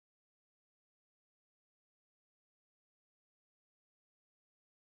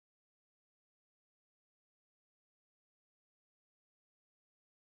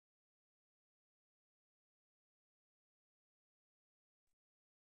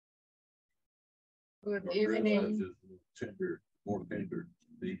Good evening.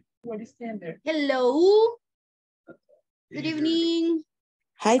 What is tender? Hello. Good evening.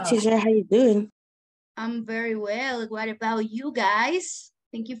 Hi, teacher. How you doing? I'm very well. What about you guys?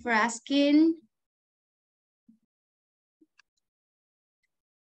 Thank you for asking.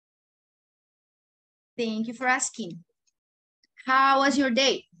 Thank you for asking. How was your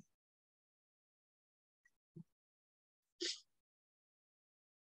day?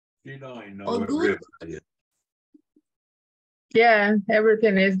 All good? Yeah,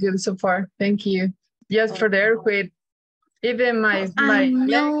 everything is good so far. Thank you. Just for the earthquake, even my legs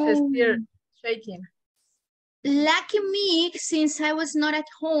is still shaking. Lucky me, since I was not at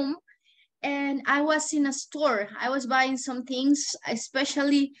home and I was in a store. I was buying some things,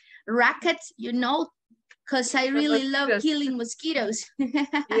 especially rackets, you know, because I really love killing mosquitoes.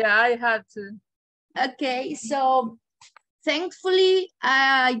 Yeah, I had to. Okay, so thankfully,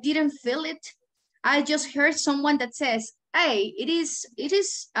 I didn't feel it. I just heard someone that says, "Hey, it is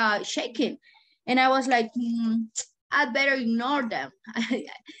shaking," and I was like, "I'd better ignore them."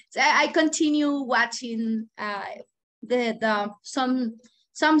 So I continue watching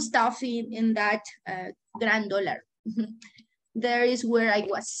some stuff in that Grand Dollar. There is where I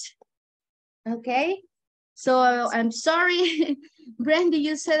was. Okay, so I'm sorry, Brandy.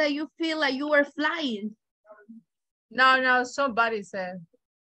 You said that you feel like you were flying. No, somebody said.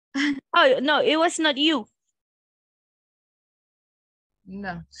 Oh, no, it was not you.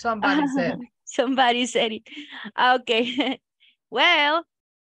 No, somebody said. Somebody said it. Okay. Well,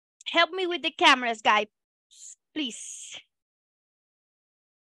 help me with the cameras, guys, please.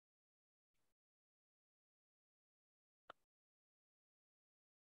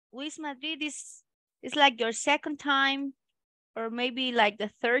 Luis Madrid is like your second time, or maybe like the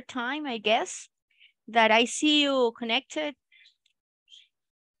third time, I guess, that I see you connected.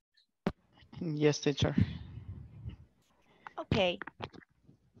 Yes, teacher. Okay.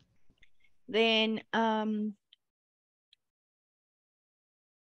 Then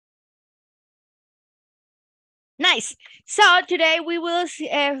nice. So today we will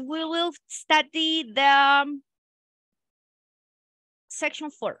study the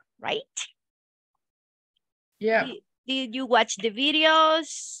section 4, right? Yeah. Did you watch the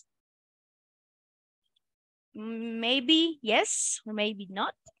videos? Maybe yes, or maybe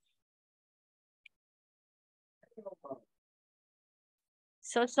not.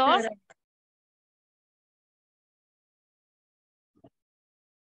 So.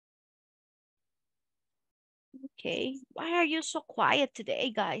 Okay, why are you so quiet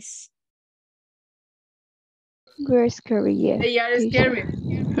today, guys? We're scary, yeah. They are scary.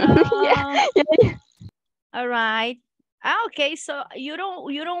 Yeah. All right. Okay, so you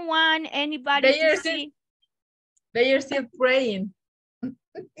don't want anybody to see. They are still praying.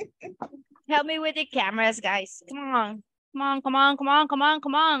 Help me with the cameras, guys. Come on.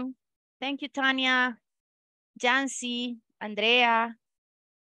 Thank you, Tanya, Jancy, Andrea.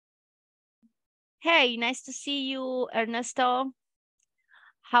 Hey, nice to see you, Ernesto.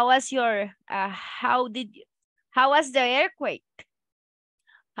 How was your how was the earthquake?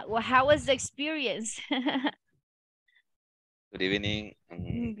 How was the experience? Good evening.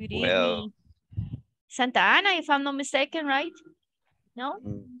 Good Well, evening. Santa Ana, if I'm not mistaken, right? No?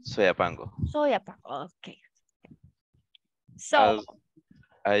 Soyapango. Soyapango, okay. So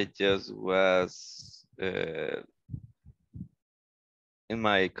I just was in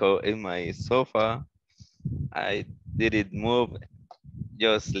my sofa. I didn't move,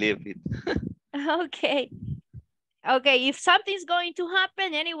 just leave it. okay. Okay, if something's going to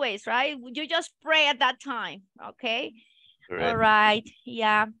happen anyways, right? You just pray at that time, okay? Correct. All right,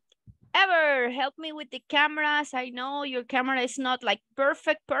 yeah. Ever help me with the cameras? I know your camera is not like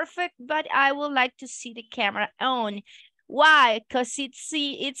perfect, but I would like to see the camera on. Why? Because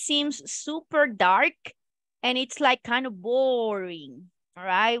it seems super dark and it's like kind of boring. All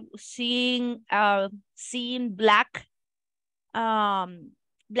right, seeing black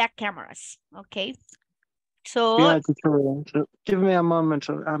black cameras. Okay, so yeah, teacher, give me a moment.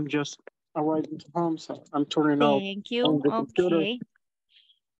 I'm just arriving home, so I'm turning off. Thank you. On the computer. Okay.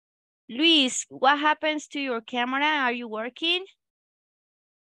 Luis, what happens to your camera? Are you working?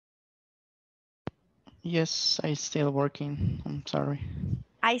 Yes, I still working. I'm sorry.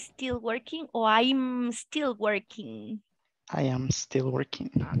 I still working or I'm still working? I am still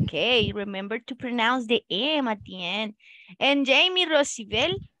working. Okay, remember to pronounce the M at the end. And Jamie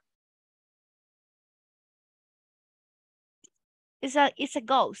Rosibel is a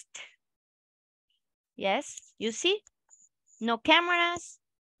ghost. Yes, you see? No cameras,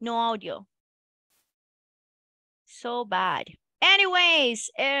 no audio. So bad. Anyways,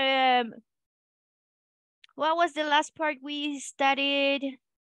 What was the last part we studied?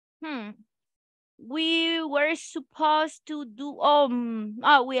 We were supposed to do,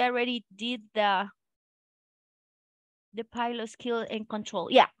 we already did the pilot skill and control.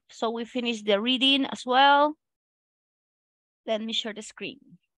 Yeah, so we finished the reading as well. Let me share the screen.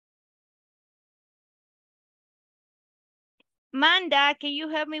 Amanda, can you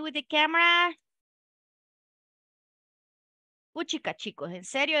help me with the camera? Puchica, chicos, en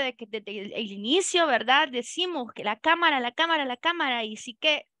serio, desde el inicio, ¿verdad? Decimos que la cámara, y sí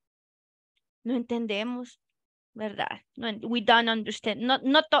que no entendemos, ¿verdad? No, we don't understand. No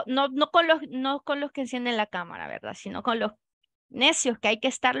con los que encienden la cámara, ¿verdad? Sino con los necios que hay que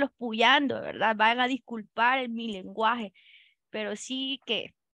estarlos puyando, ¿verdad? Van a disculpar mi lenguaje, pero sí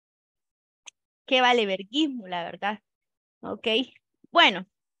que vale verguismo, la verdad. Ok, bueno.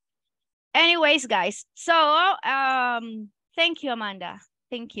 Anyways, guys, so, thank you, Amanda.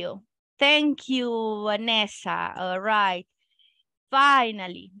 Thank you. Thank you, Vanessa. All right.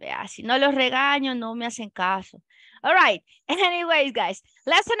 Finally. Vea, si no los regaño, no me hacen caso. All right. Anyways, guys,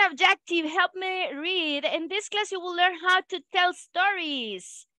 lesson objective, help me read. In this class, you will learn how to tell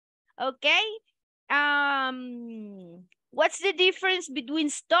stories. Okay? What's the difference between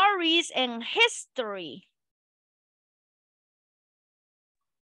stories and history?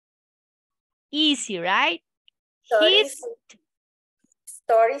 Easy, right? Stories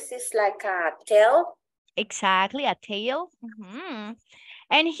is like a tale. Exactly, a tale.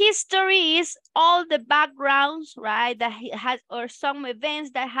 And history is all the backgrounds, right? That has, or some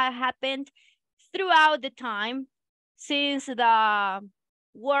events that have happened throughout the time since the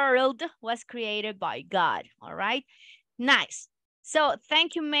world was created by God. All right, nice. So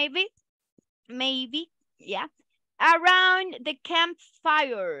thank you, maybe, yeah. Around the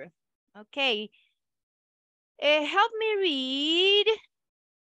campfire. Okay. Help me read,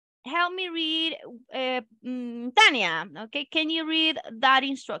 Tanya. Okay, can you read that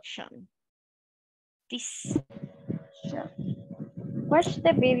instruction, please? Sure. Watch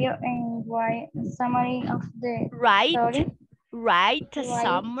the video and write a summary of the story. Write a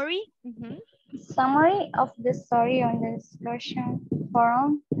summary. Summary of the story on the discussion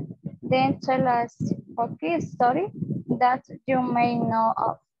forum. Then tell us a spooky story that you may know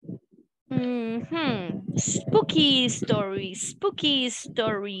of. Spooky story.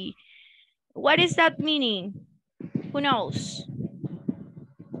 What is that meaning? Who knows?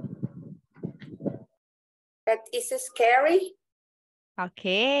 That is scary.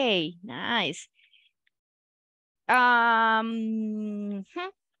 Okay, nice. Thank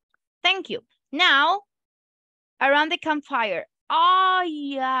you. Now, around the campfire. Oh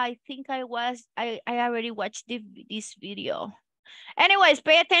yeah, I think I already watched this video. Anyways,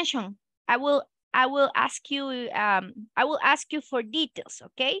 pay attention. I will ask you for details,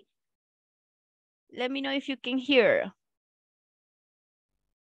 okay? Let me know if you can hear.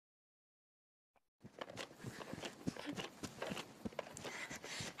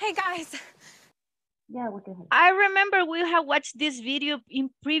 Hey guys. Yeah, we can. I remember we have watched this video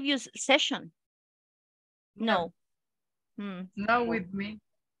in previous session. No. Not with me.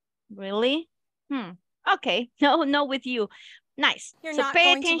 Really? Okay. No, with you. Nice. You're so not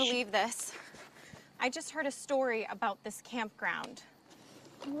pay going attention. to believe this. I just heard a story about this campground.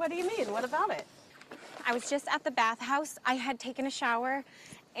 What do you mean? What about it? I was just at the bathhouse. I had taken a shower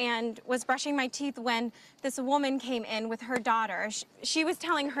and was brushing my teeth when this woman came in with her daughter. She was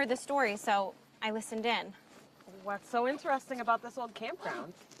telling her the story, so I listened in. What's so interesting about this old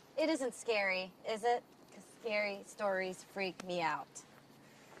campground? It isn't scary, is it? Because scary stories freak me out.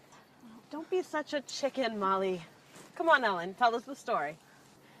 Don't be such a chicken, Molly. Come on, Ellen, tell us the story.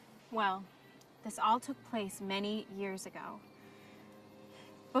 Well, this all took place many years ago.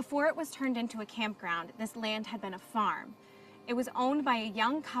 Before it was turned into a campground, this land had been a farm. It was owned by a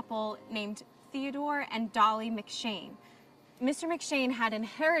young couple named Theodore and Dolly McShane. Mr. McShane had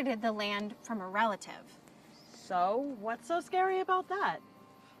inherited the land from a relative. So, what's so scary about that?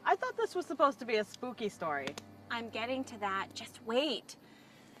 I thought this was supposed to be a spooky story. I'm getting to that. Just wait.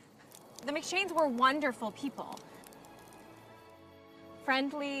 The McShanes were wonderful people.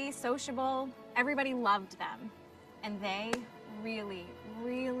 Friendly, sociable, everybody loved them. And they really,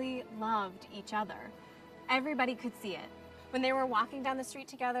 really loved each other. Everybody could see it. When they were walking down the street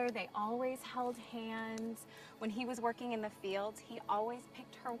together, they always held hands. When he was working in the fields, he always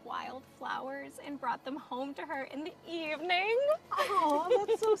picked her wildflowers and brought them home to her in the evening. Oh,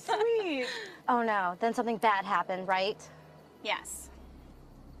 that's so sweet. Oh no, then something bad happened, right? Yes.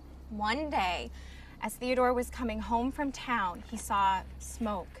 One day, as Theodore was coming home from town, he saw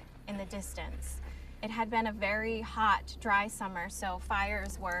smoke in the distance. It had been a very hot, dry summer, so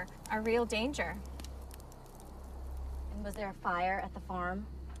fires were a real danger. And was there a fire at the farm?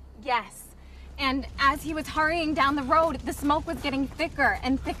 Yes. And as he was hurrying down the road, the smoke was getting thicker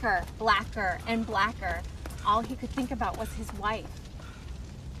and thicker, blacker and blacker. All he could think about was his wife.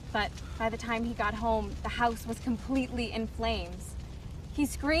 But by the time he got home, the house was completely in flames. He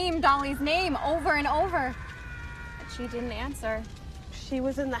screamed Dolly's name over and over, but she didn't answer. She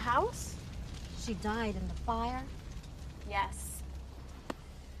was in the house? She died in the fire? Yes.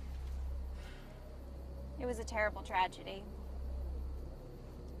 It was a terrible tragedy.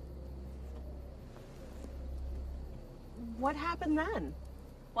 What happened then?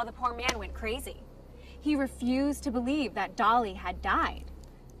 Well, the poor man went crazy. He refused to believe that Dolly had died.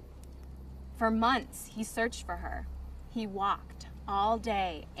 For months, he searched for her. He walked all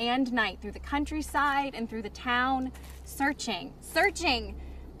day and night through the countryside and through the town, searching.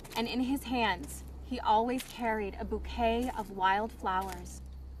 And in his hands, he always carried a bouquet of wild flowers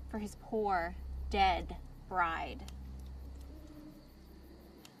for his poor, dead bride.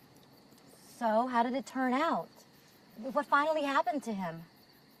 So, how did it turn out? What finally happened to him?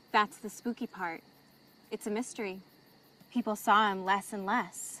 That's the spooky part. It's a mystery. People saw him less and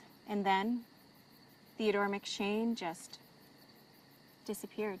less. And then Theodore McShane just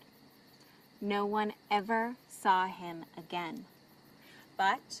disappeared. No one ever saw him again.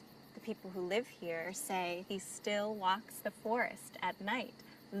 But the people who live here say he still walks the forest at night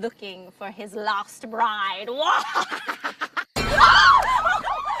looking for his lost bride.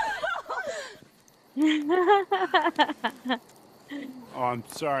 Oh, I'm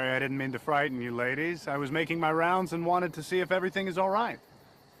sorry, I didn't mean to frighten you, ladies. I was making my rounds and wanted to see if everything is all right.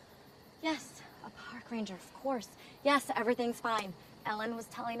 Yes, a park ranger, of course. Yes, everything's fine. Ellen was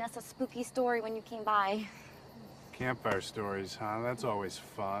telling us a spooky story when you came by. Campfire stories, huh? That's always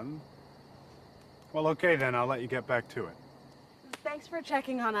fun. Well, okay then, I'll let you get back to it. Thanks for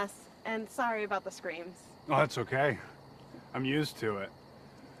checking on us, and sorry about the screams. Oh, that's okay. I'm used to it.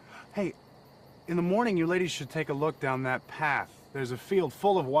 Hey, in the morning, you ladies should take a look down that path. There's a field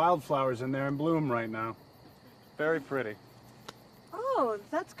full of wildflowers in there in bloom right now. Very pretty. Oh,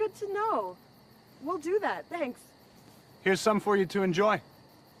 that's good to know. We'll do that, thanks. Here's some for you to enjoy.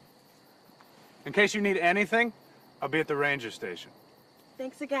 In case you need anything, I'll be at the ranger station.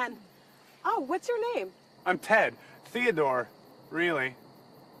 Thanks again. Oh, what's your name? I'm Ted. Theodore, really.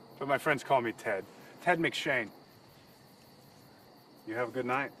 But my friends call me Ted. Ted McShane. You have a good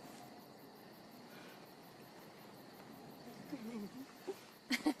night.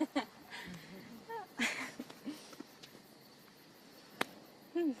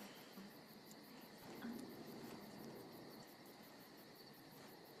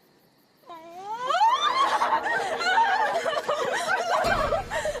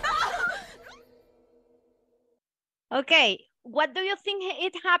 Okay, what do you think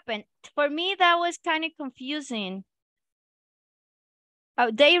it happened? For me, that was kind of confusing.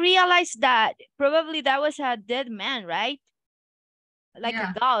 They realized that probably that was a dead man, right? Like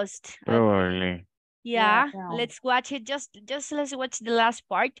a ghost. Probably. Yeah, let's watch it. Just let's watch the last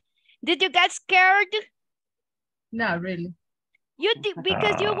part. Did you get scared? Not really. You did,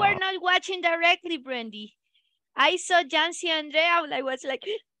 because you were not watching directly, Brandy. I saw Jancy and Andrea. I was like,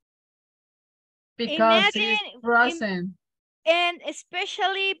 because it's frozen. And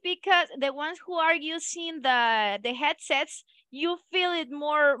especially because the ones who are using the headsets, you feel it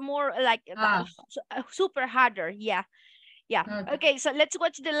more like super harder. Yeah. Okay, so let's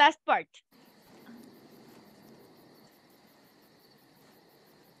watch the last part.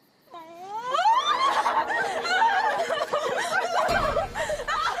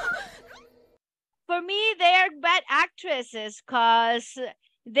 For me, they are bad actresses because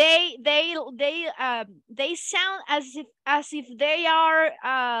they sound as if they are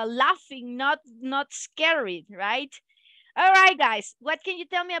laughing, not scary, right? All right, guys, what can you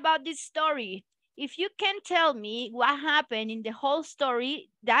tell me about this story? If you can tell me what happened in the whole story,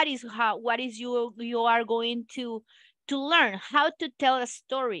 that is what you are going to learn how to tell a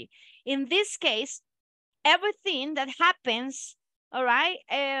story. In this case, everything that happens, all right,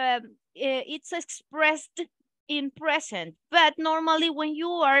 it's expressed in present. But normally when you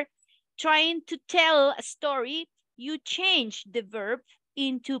are trying to tell a story, you change the verb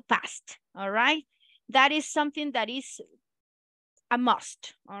into past, all right? That is something that is a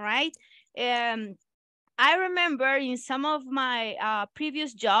must, all right? I remember in some of my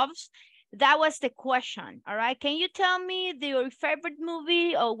previous jobs, that was the question, all right? Can you tell me your favorite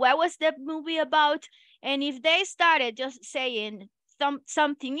movie or what was that movie about? And if they started just saying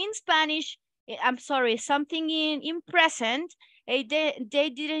something in Spanish, I'm sorry, something in present, they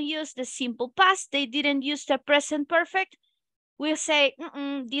didn't use the simple past, they didn't use the present perfect, we'll say,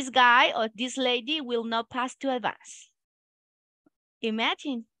 this guy or this lady will not pass to advance.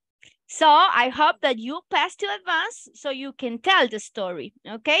 Imagine. So I hope that you pass to advance so you can tell the story,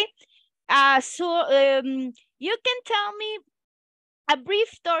 okay? You can tell me a brief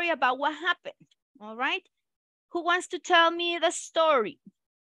story about what happened, all right? Who wants to tell me the story?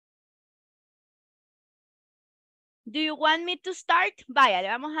 Do you want me to start? Vaya, le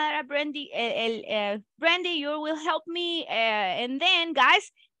vamos a dar a Brandy. Brandy, you will help me. And then,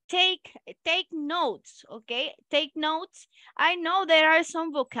 guys, take notes, okay? Take notes. I know there are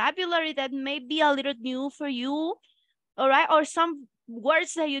some vocabulary that may be a little new for you, all right? Or some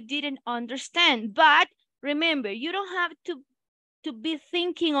words that you didn't understand. But remember, you don't have to be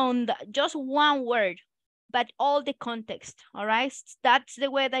thinking on just one word, but all the context, all right? That's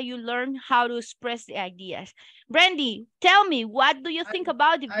the way that you learn how to express the ideas. Brandy, tell me, what do you think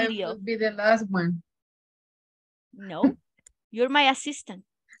about the video? I will be the last one. No, you're my assistant.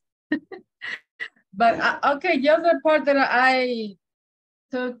 But, okay, just the part that I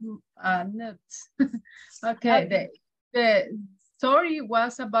took notes. Okay, the story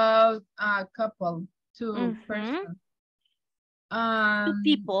was about a couple, two persons.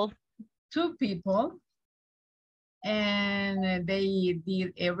 Two people. And they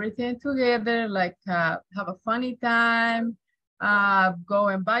did everything together, like have a funny time, go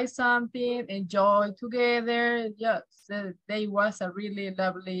and buy something, enjoy together. Yes, they was a really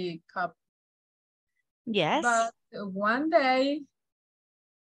lovely couple. Yes. But one day,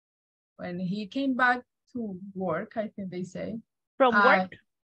 when he came back to work, I think they say. From work?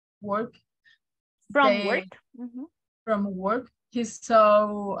 Work. From work? From work, he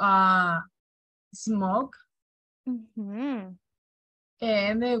saw smoke.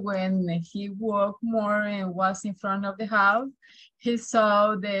 And when he walked more and was in front of the house, he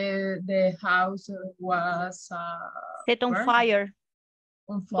saw the house was set on fire.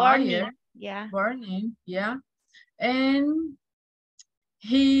 On fire. Burning. Yeah. Burning, yeah. And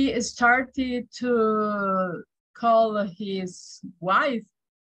he started to call his wife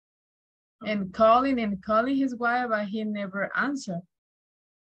and calling his wife, but he never answered.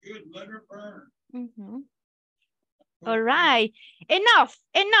 Good, let her burn. All right, enough.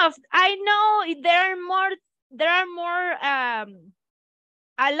 I know there are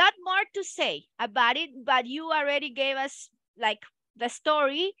a lot more to say about it, but you already gave us like the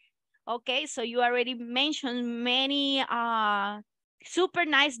story. Okay, so you already mentioned many super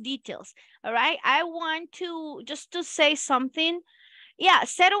nice details. All right, I want to just to say something. Yeah,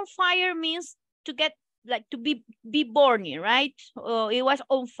 set on fire means to get like to be burning, right? It was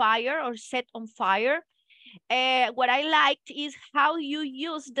on fire or set on fire. What I liked is how you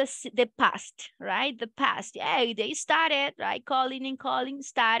use the past, right? The past. Yeah, they started, right? Calling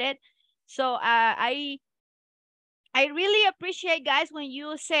started. So I really appreciate, guys, when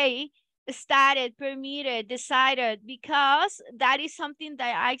you say started, permitted, decided, because that is something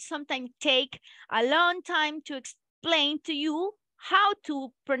that I sometimes take a long time to explain to you how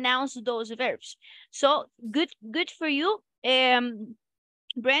to pronounce those verbs. So good for you, Brandy.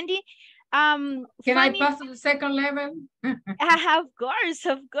 Can I pass to the second level? Of course.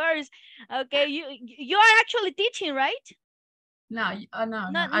 Okay, you are actually teaching, right? No,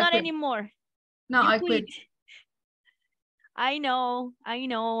 not anymore. No, I quit. I know.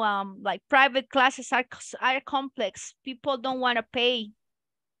 Like private classes are complex. People don't want to pay.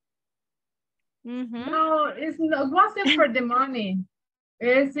 No, it wasn't for the money.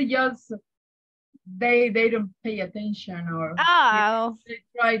 It's just they don't pay attention, or they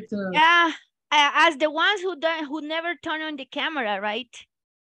try to. Yeah, as the ones who never turn on the camera, right?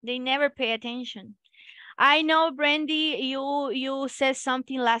 They never pay attention. I know, Brandy, you said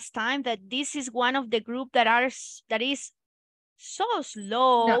something last time that this is one of the group that is so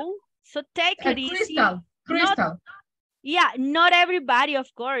slow. No. So take it easy. Crystal. Not everybody,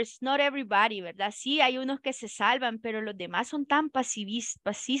 of course, not everybody, ¿verdad? Sí, hay unos que se salvan, pero los demás son tan pasivos.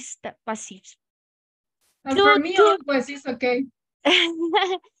 For me, pues it's okay.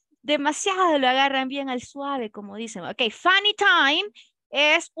 Demasiado lo agarran bien al suave, como dicen. Ok, funny time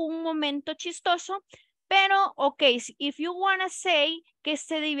es un momento chistoso, pero, ok, if you wanna say que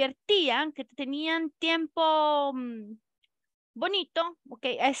se divertían, que tenían tiempo bonito, ok,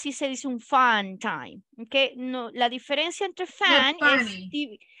 así se dice un fun time, ok. No, la diferencia entre fun es...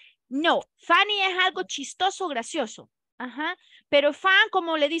 No, funny es algo chistoso, gracioso. Ajá, pero fun,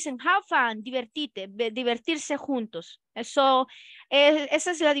 como le dicen, have fun, divertirse juntos. Eso,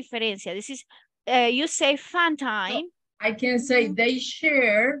 esa es la diferencia. This is, you say fun time. So I can say they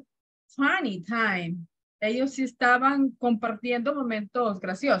share funny time. Ellos sí estaban compartiendo momentos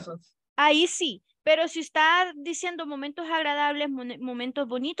graciosos. Ahí sí, pero si está diciendo momentos agradables, momentos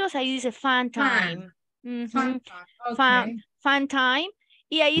bonitos, ahí dice fun time. Fun time. Okay. Fun time.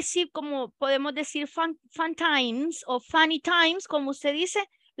 Y ahí sí, como podemos decir fun times o funny times, como usted dice,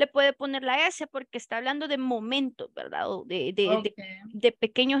 le puede poner la S porque está hablando de momentos, ¿verdad? O de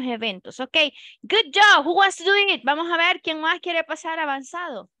pequeños eventos. Ok, good job. Who wants to do it? Vamos a ver quién más quiere pasar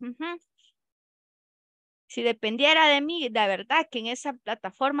avanzado. Si dependiera de mí, la verdad que en esa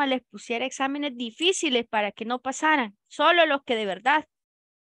plataforma les pusiera exámenes difíciles para que no pasaran. Solo los que de verdad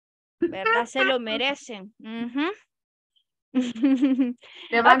se lo merecen.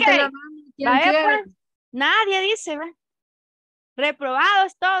 Levante la Ok, mano. ¿Quién vaya quiere? pues. Nadie dice, ¿va?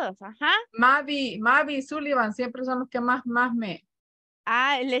 Reprobados todos, ajá. Mavi y Sullivan siempre son los que más me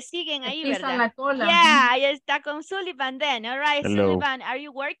Le siguen ahí, pisan ¿verdad? la cola. Yeah, ahí está con Sullivan then. All right, Hello. Sullivan, are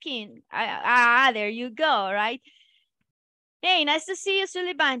you working? There you go, all right. Hey, nice to see you,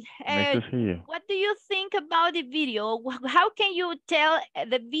 Sullivan. Nice to see you. What do you think about the video? How can you tell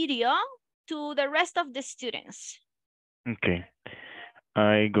the video to the rest of the students? Okay.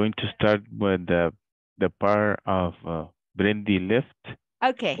 I'm going to start with the part of Brandy left.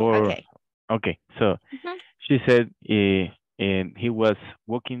 Okay, okay. Okay, so she said and he was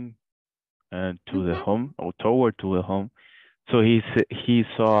walking to the home or toward to the home. So he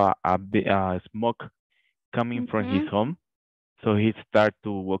saw a smoke coming from his home. So he started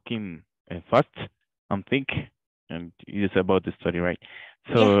to walking fast, I'm thinking, and it's about the story, right?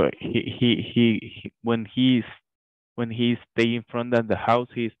 So he when he stay in front of the house,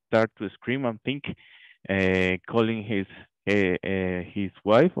 he start to scream, I think, calling his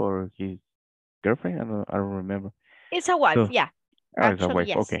wife or his girlfriend. I don't remember. It's a wife, So, yeah. It's a Actually, wife.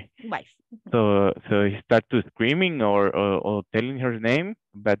 yes. Okay. Wife. So he start to screaming or telling her name,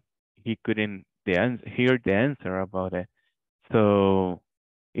 but he couldn't hear the answer about it. So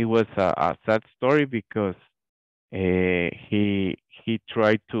it was a sad story because he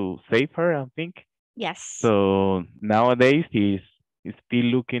tried to save her, I think. Yes. So nowadays he's still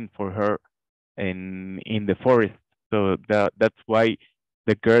looking for her in the forest. So that's why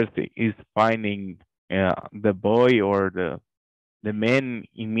the girl is finding the boy or the man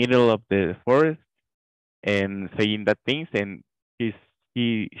in middle of the forest and saying that things, and the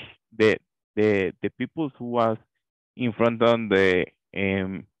people who was in front on the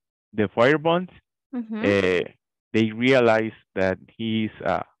fire bonds, they realized that he's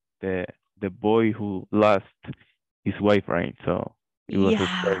the boy who lost his wife, right? So it was a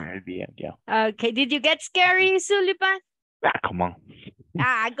story at the end, yeah. Okay, did you get scary, Sullivan? Come on.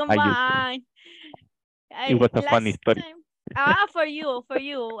 Come on. It was a funny story. For you.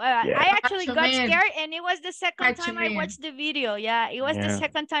 Yeah. I actually got scared, and it was the second time I in. watched the video. Yeah, it was the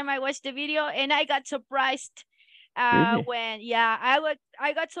second time I watched the video, and I got surprised Really? when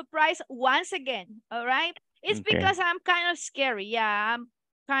I got surprised once again. All right, it's because I'm kind of scary. Yeah, I'm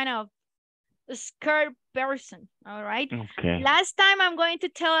kind of a scared person. All right. Okay. Last time I'm going to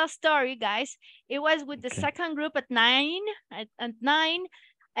tell a story, guys. It was with the second group at 9.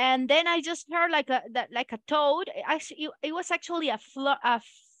 And then I just heard like a toad. Actually, it was actually a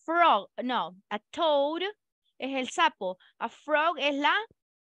frog. No, a toad es el sapo. A frog es la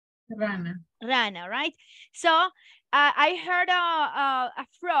rana, right? So I heard a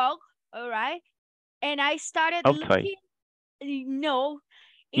frog, all right, and I started outside. Looking. No,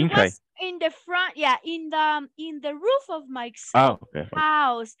 it Inside. was in the front. Yeah, in the roof of my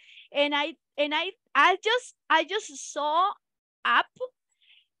house, and I just saw up.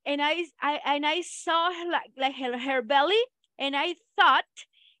 And I saw like her belly, and I thought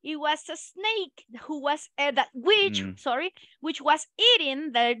it was a snake who was which was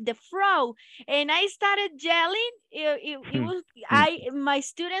eating the frog. And I started yelling. It was my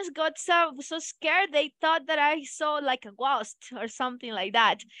students got so scared, they thought that I saw like a ghost or something like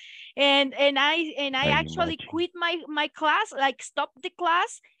that. And I actually quit my class, like stopped the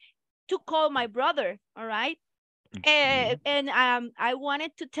class to call my brother. All right. And I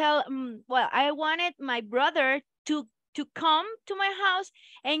wanted to tell I wanted my brother to come to my house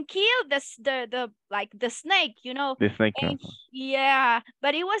and kill the snake, you know. The snake. Yeah,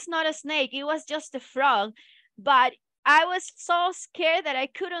 but it was not a snake, it was just a frog. But I was so scared that I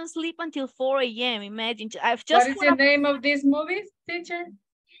couldn't sleep until 4 a.m. Imagine. What is the name of this movie, teacher?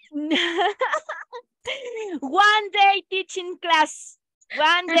 One Day Teaching Class.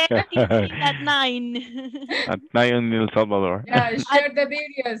 One day at 9. At 9 in El Salvador. Yeah, share the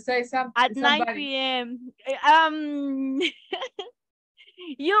video. Say something. At 9 p.m.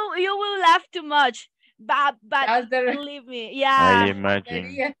 You will laugh too much, but believe me, yeah. I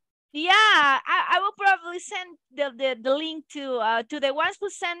imagine. Yeah, I will probably send the link to the ones who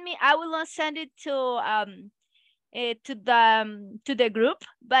send me. I will not send it to to the group.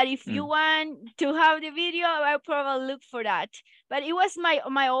 But if you want to have the video, I'll probably look for that. But it was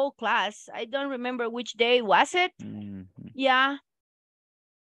my old class. I don't remember which day was it. Yeah.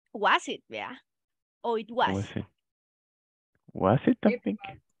 Was it? Yeah. Oh, it was. Was it? Was it? I think.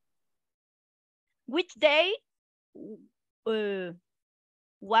 Which day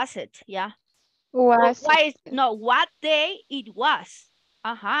was it? Yeah. Was Why, no, what day it was.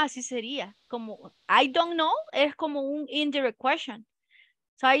 Ajá, así sería. Como, I don't know, es como un indirect question.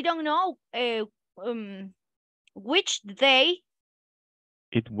 So I don't know which day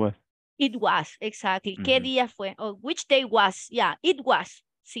it was. It was, exactly. ¿Qué día fue? Or which day was? Yeah, it was.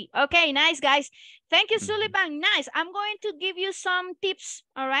 See, okay, nice, guys. Thank you, Sullivan. Nice. I'm going to give you some tips,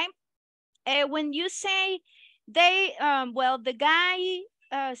 all right? When you say they, well, the guy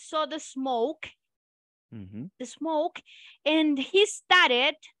saw the smoke, and he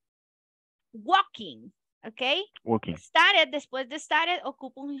started walking, okay? Walking. Started, después de started,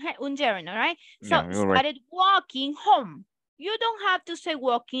 ocupa un gerund, all right? So, Yeah, you're started walking home. You don't have to say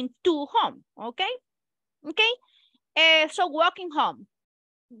walking to home, okay? Okay? So, walking home.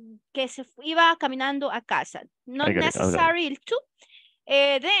 Que se iba caminando a casa. Not necessary to.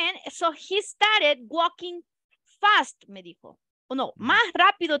 Then, so he started walking fast, me dijo. O no, más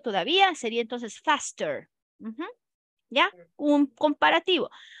rápido todavía sería entonces faster. ¿Ya? Un comparativo.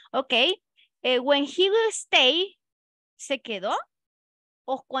 Ok. When he will stay, ¿se quedó?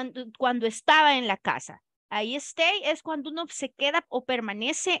 O cuando estaba en la casa. Ahí stay es cuando uno se queda o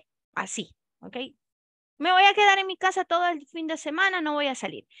permanece así. Ok. Me voy a quedar en mi casa todo el fin de semana, no voy a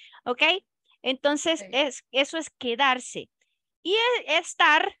salir. Ok. Entonces, eso es quedarse. Y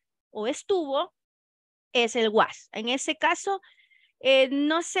estar o estuvo es el was. En ese caso,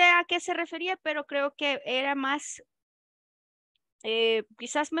 no sé a qué se refería, pero creo que era más,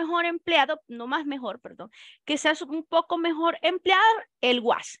 quizás mejor empleado, no más mejor, perdón, quizás un poco mejor empleado el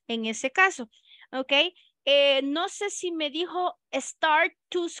was en ese caso. Ok. No sé si me dijo start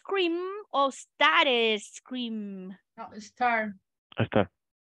to scream o started scream. No, start. Start.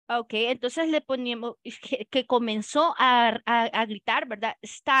 Ok, entonces le poníamos que comenzó a gritar, ¿verdad?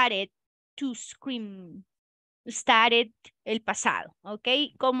 Started to scream. Started el pasado, ¿ok?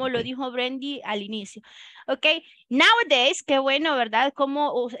 Como lo dijo Brandy al inicio. Ok, nowadays, qué bueno, ¿verdad?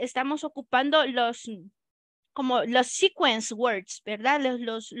 Como estamos ocupando como los sequence words, ¿verdad?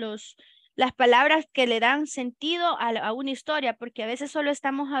 Las palabras que le dan sentido a una historia, porque a veces solo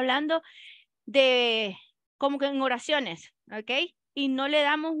estamos hablando de como que en oraciones, ¿ok? Y no le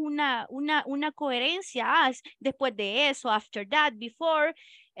damos una coherencia después de eso, after that, before,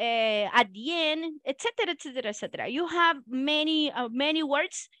 at the end, etcétera, etcétera, etcétera. You have many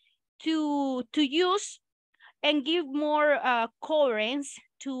words to use and give more coherence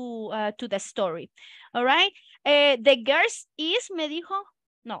to the story. All right? The girls is, me dijo,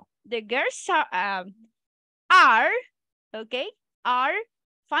 no, the girls are, okay, are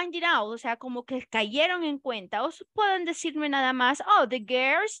finding out, o sea, como que cayeron en cuenta. O pueden decirme nada más, oh, the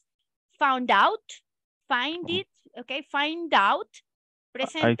girls found out, find it, okay, find out,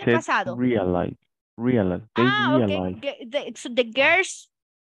 presente, pasado. Realize. They realize. Okay, so the girls,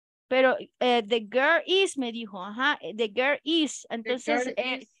 pero the girl is, me dijo, ajá, the girl is, entonces,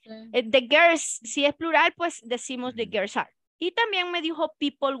 the girls, si es plural, pues decimos the girls are. Y también me dijo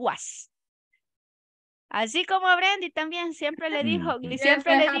people was. Así como Brandy también siempre le dijo,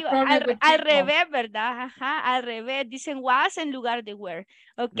 siempre le digo al revés, ¿verdad? Ajá, al revés, dicen was en lugar de were,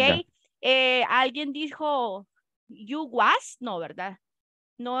 ¿ok? Alguien dijo you was, no, ¿verdad?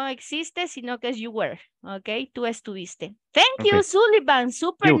 No existe, sino que es you were, ¿ok? Tú estuviste. Thank you, Sullivan,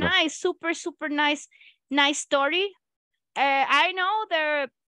 super nice, super nice story. I know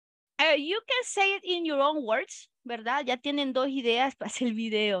you can say it in your own words, ¿verdad? Ya tienen 2 ideas para hacer el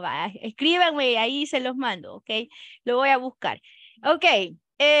video, ¿va? Escríbanme, ahí se los mando, ¿ok? Lo voy a buscar. Ok.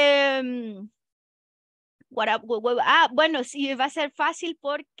 Bueno, sí, va a ser fácil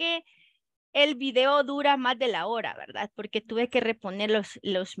porque el video dura más de la hora, ¿verdad? Porque tuve que reponer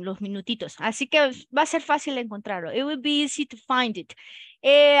los minutitos. Así que va a ser fácil encontrarlo. It will be easy to find it.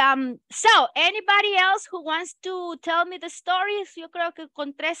 So, anybody else who wants to tell me the stories? Yo creo que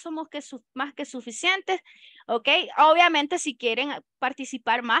con 3 somos más que suficientes. Ok, obviamente si quieren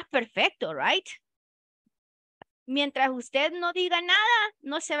participar más, perfecto, right? Mientras usted no diga nada,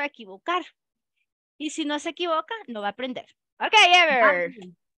 no se va a equivocar. Y si no se equivoca, no va a aprender. Ok, Ever.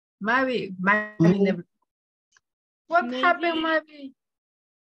 Maybe never. What happened, maybe?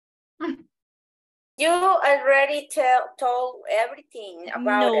 You already told everything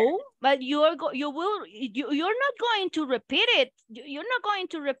about it. No, but you're not going to repeat it. You're not going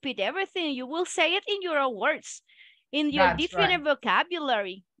to repeat everything. You will say it in your own words. in your That's different right.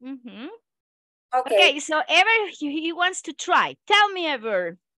 vocabulary. Okay. Okay, so Ever, he wants to try. Tell me,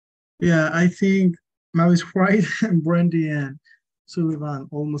 Ever. Yeah, I think Mavis White and Brandy and Sullivan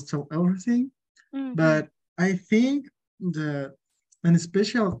almost tell everything. But I think the an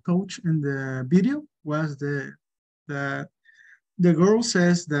special touch in the video was the girl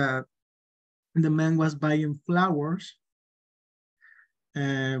says that the man was buying flowers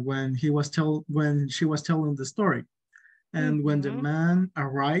when she was telling the story, and when the man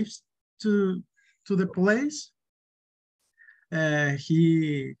arrives to the place,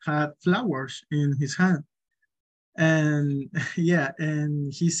 he had flowers in his hand, and yeah,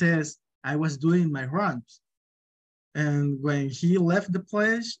 and he says, I was doing my runs. And when he left the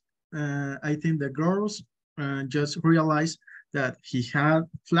place, I think the girls just realized that he had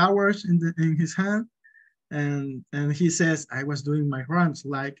flowers in his hand, and he says, I was doing my runs,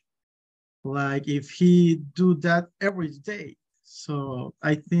 like if he do that every day. So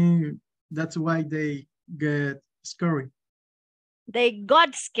I think that's why they get scary. They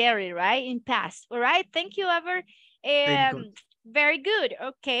got scary, right? In past. All right. Thank you, Ever. Very good.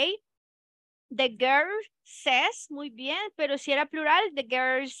 Okay. The girl says, muy bien, pero si era plural, the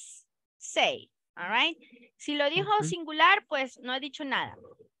girls say. All right. Si lo dijo singular, pues no he dicho nada.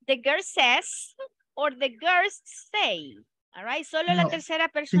 The girl says or the girls say. All right. Solo la tercera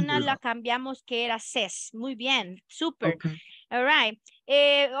persona la cambiamos que era says. Muy bien. Super. All right.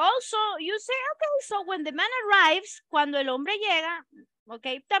 Also, you say, okay, so when the man arrives, cuando el hombre llega,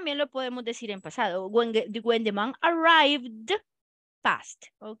 okay, también lo podemos decir en pasado. When the man arrived, past,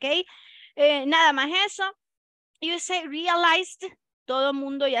 okay. Nada más eso. You say realized. Todo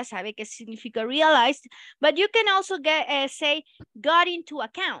mundo ya sabe qué significa realized. But you can also say got into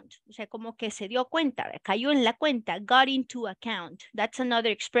account. O sea, como que se dio cuenta, cayó en la cuenta. Got into account. That's another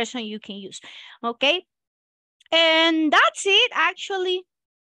expression you can use. Okay. And that's it, actually.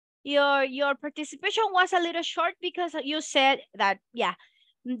 Your participation was a little short because you said that, yeah,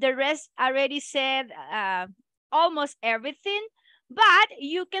 the rest already said almost everything, but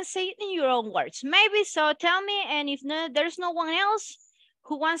you can say it in your own words. Maybe so. Tell me, and if there's no one else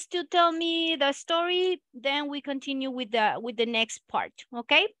who wants to tell me the story, then we continue with the next part,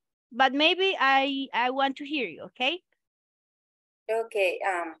 okay? But maybe I want to hear you, okay? Okay.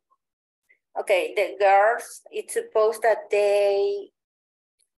 Okay, the girls, it's supposed that they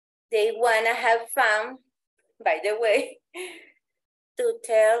want to have fun, by the way, to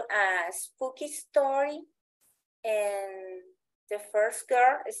tell a spooky story. And the first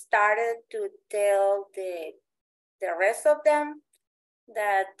girl started to tell the rest of them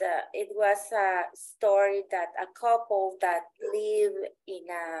that it was a story that a couple that live in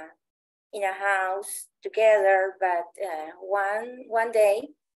a house together, but one day,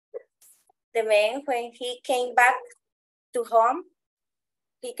 the man, when he came back home,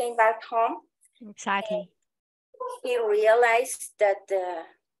 exactly, he realized that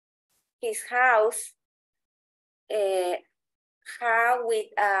his house had with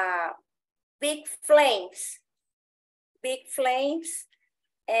big flames,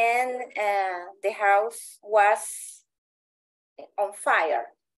 and the house was on fire.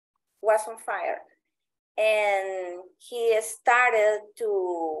 And he started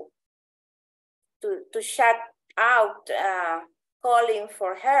to shut out, calling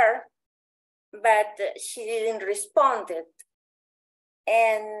for her, but she didn't respond.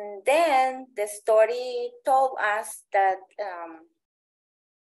 And then the story told us that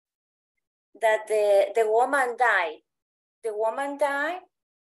that the woman died. The woman died,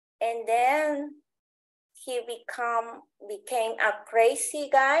 and then he became a crazy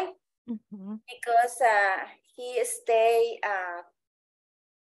guy because he stayed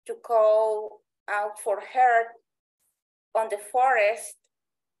to call out for her on the forest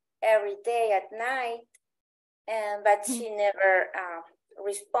every day at night, but she never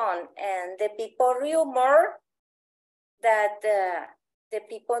respond. And the people rumor that the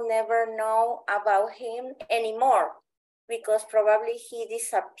people never know about him anymore because probably he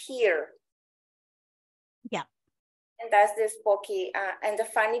disappeared. Yeah. And that's the spooky. And the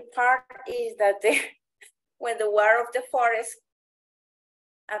funny part is that when the war of the forest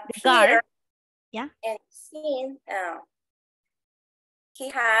appeared, yeah, and seen, he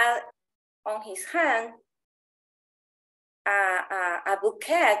had on his hand a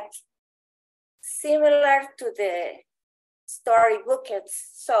bouquet similar to the story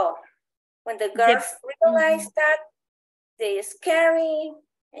bouquets. So when the girls realized that, they scary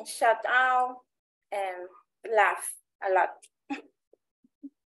and shut out and laugh a lot.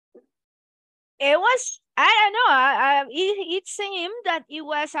 It was, I don't know, it seemed that it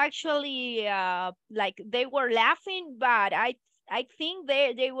was actually like they were laughing, but I think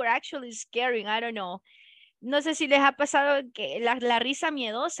they were actually scaring, I don't know. No sé si les ha pasado que la risa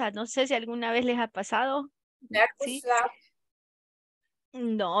miedosa, no sé si alguna vez les ha pasado. ¿Sí?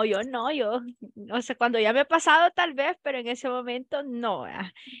 No, yo no, o sea, cuando ya me ha pasado tal vez, pero en ese momento no.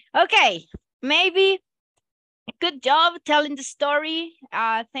 Okay, maybe good job telling the story.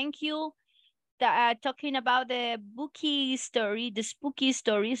 Thank you. Talking about the spooky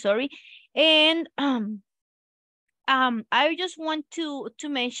story, sorry. And I just want to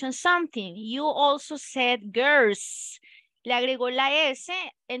mention something. You also said girls. Le agregó la S,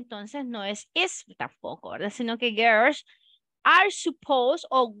 entonces no es tampoco, ¿verdad? Sino que girls are supposed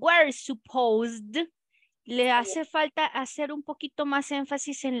or were supposed. Le hace falta hacer un poquito más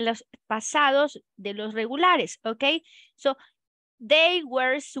énfasis en los pasados de los regulares, ¿ok? So, they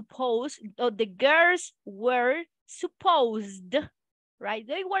were supposed, or the girls were supposed, right?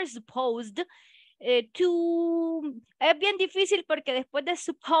 They were supposed to, es bien difícil porque después de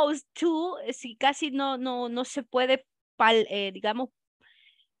supposed to, si casi no se puede, digamos,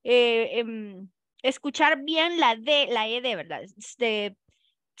 escuchar bien la ED, ¿verdad?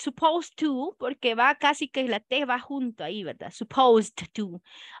 Supposed to, porque va casi que la T va junto ahí, ¿verdad? Supposed to,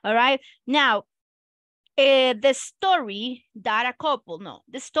 all right? Now, the story that a couple, no,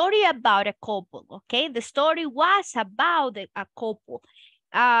 the story about a couple, okay? The story was about a couple.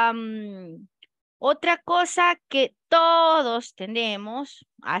 Otra cosa que todos tenemos,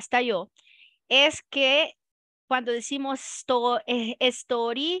 hasta yo, es que cuando decimos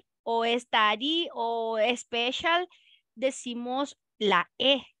story o study o special, decimos la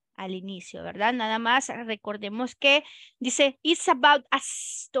E al inicio, ¿verdad? Nada más recordemos que dice, it's about a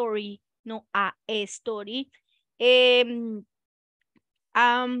story, no a story. Me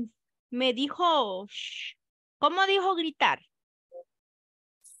dijo, ¿cómo dijo gritar?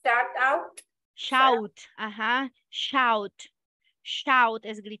 Start out. Shout, ajá, shout. Shout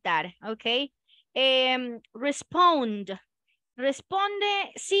es gritar, ¿ok? Respond.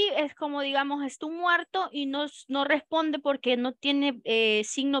 Responde, sí, es como digamos, está un muerto y no responde porque no tiene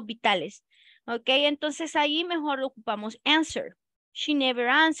signos vitales, ¿ok? Entonces ahí mejor ocupamos answer. She never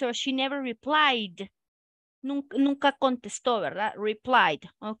answered, she never replied. Nunca contestó, ¿verdad? Replied,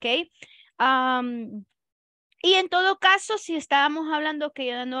 ¿ok? Y en todo caso, si estábamos hablando que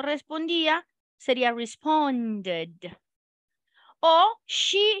ella no respondía, sería responded. O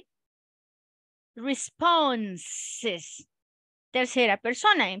she responses. Tercera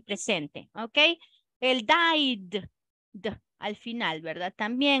persona en presente, ¿ok? El died al final, ¿verdad?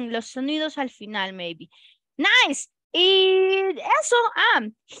 También los sonidos al final, maybe. Nice. Y eso,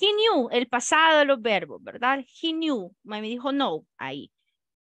 he knew, el pasado de los verbos, ¿verdad? He knew, me dijo no, ahí.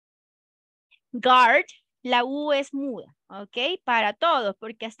 Guard, la U es muda, ¿ok? Para todos,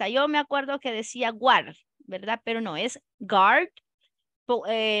 porque hasta yo me acuerdo que decía guard, ¿verdad? Pero no, es guard.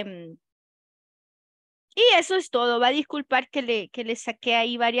 Y eso es todo. Va a disculpar que le saqué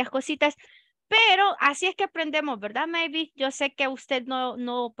ahí varias cositas, pero así es que aprendemos, ¿verdad, Maybe? Yo sé que a usted no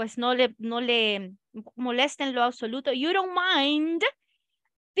le molesta en lo absoluto. You don't mind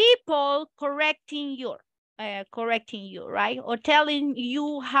people correcting you, right? Or telling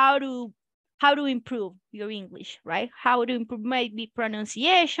you how to improve your English, right? How to improve maybe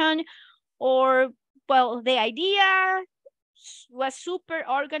pronunciation, or, well, the idea was super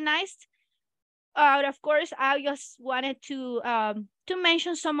organized. Of course, I just wanted to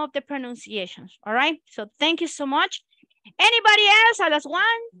mention some of the pronunciations, all right? So thank you so much. Anybody else? A las 1,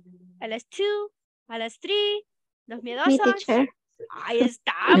 a las 2, a las 3, los miedosos. Mi teacher. Ahí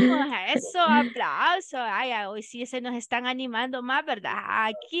estamos, eso, aplauso. Ay, hoy sí se nos están animando más,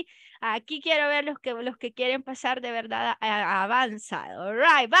 ¿verdad? Aquí quiero ver los que quieren pasar de verdad avanzado. All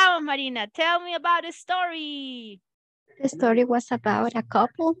right, vamos, Marina, tell me about the story. The story was about a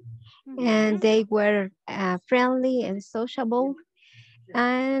couple, and they were friendly and sociable.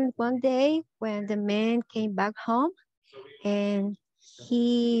 And one day when the man came back home and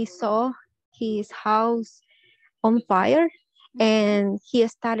he saw his house on fire, and he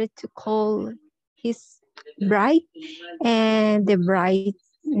started to call his bride, and the bride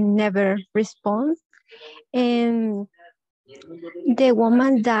never responds, and the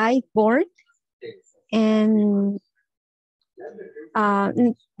woman died born. And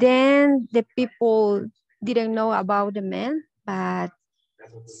then the people didn't know about the man, but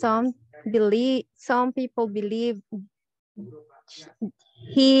some people believe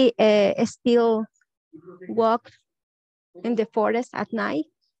he still walked in the forest at night.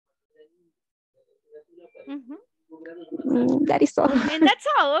 That is all. And that's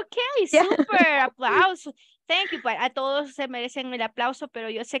all. Okay, Yeah. super. Aplauso. Thank you. A todos se merecen el aplauso, pero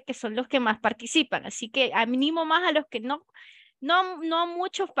yo sé que son los que más participan. Así que animo más a los que no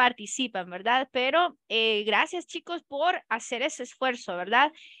muchos participan, ¿verdad? Pero gracias, chicos, por hacer ese esfuerzo,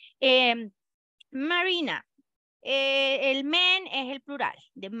 ¿verdad? Marina, el man es el plural,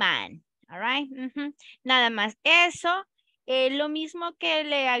 the man, all right? Nada más eso. Lo mismo que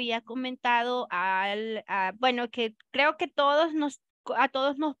le había comentado bueno, que creo que a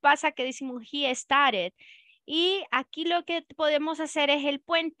todos nos pasa que decimos he started. Y aquí lo que podemos hacer es el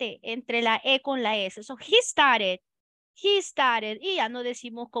puente entre la E con la S. So he started, y ya no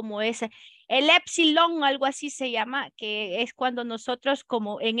decimos como ese. El epsilon, algo así se llama, que es cuando nosotros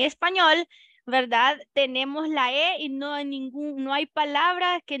como en español, ¿verdad? Tenemos la E y no hay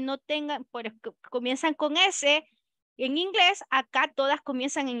palabras que no tengan, comienzan con S. En inglés, acá todas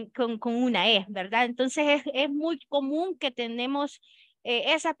comienzan con una E, ¿verdad? Entonces es muy común que tenemos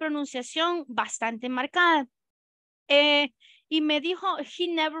esa pronunciación bastante marcada. Y me dijo, he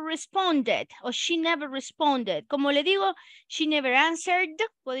never responded, o she never responded. Como le digo, she never answered,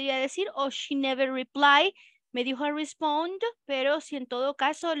 podría decir, o she never replied. Me dijo respond, pero si en todo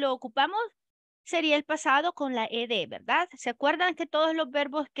caso lo ocupamos, sería el pasado con la ed, ¿verdad? ¿Se acuerdan que todos los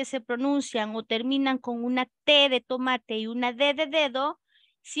verbos que se pronuncian o terminan con una T de tomate y una D de dedo,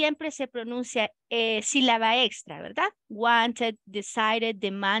 siempre se pronuncia sílaba extra, ¿verdad? Wanted, decided,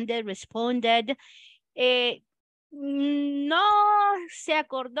 demanded, responded. No se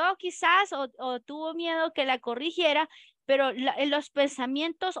acordó quizás o tuvo miedo que la corrigiera, pero los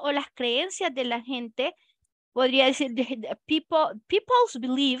pensamientos o las creencias de la gente, podría decir, people's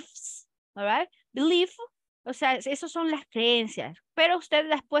beliefs, all right? Belief, o sea, esas son las creencias, pero usted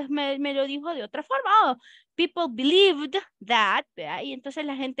después me lo dijo de otra forma. Oh, people believed that, ¿verdad? Y entonces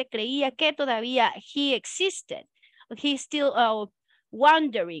la gente creía que todavía he existed. He still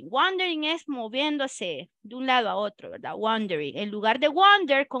wandering. Wandering es moviéndose de un lado a otro, ¿verdad? Wandering. En lugar de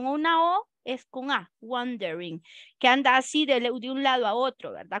wander con una O, es con A, wandering, que anda así de un lado a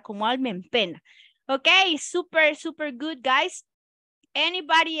otro, ¿verdad? Como alma en pena. Okay, super, super good, guys.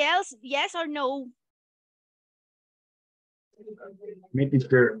 Anybody else? Yes or no? Me,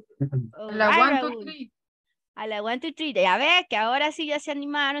 teacher. A la 1, 2, 3. A la 1, 2, 3. Ya ve que ahora sí ya se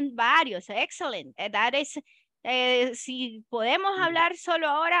animaron varios. Excellent. That is, si podemos hablar solo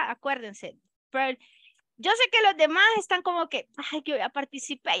ahora, acuérdense. Pero yo sé que los demás están como que, ay, que yo ya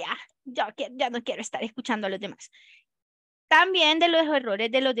participé, ya no quiero estar escuchando a los demás. También de los errores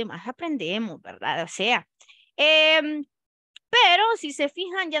de los demás aprendemos, ¿verdad? O sea, pero si se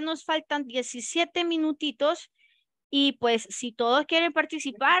fijan, ya nos faltan 17 minutitos y pues si todos quieren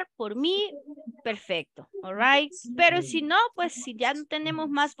participar, por mí, perfecto, all right? Pero si no, pues si ya no tenemos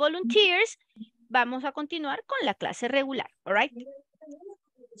más volunteers, vamos a continuar con la clase regular, all right?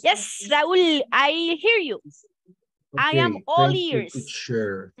 Yes, Raúl, I hear you. Okay, I am all thank you, ears.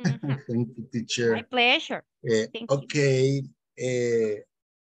 teacher. Thank you, teacher. My pleasure. Okay.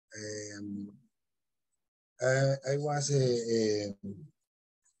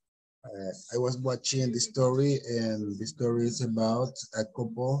 I was watching the story, and the story is about a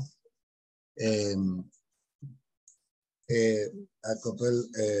couple.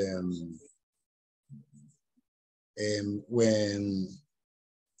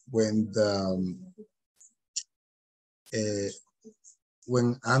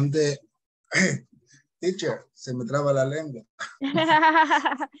 When I'm the teacher, se me traba la lengua.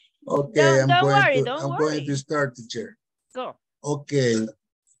 Okay, don't worry. I'm going to start, teacher. Go. Okay.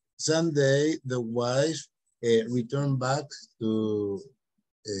 Sunday, the wife returned back to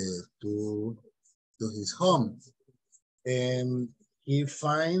his home, and he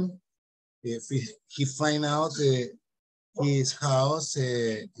find out his house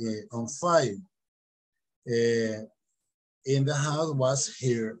on fire. In the house was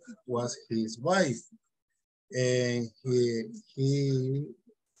his wife, and he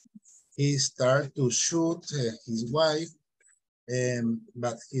started to shoot his wife,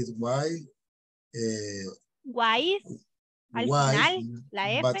 but his wife al final, la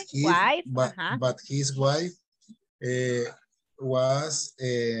F, but his wife was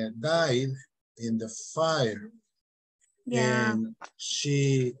died in the fire. Yeah. And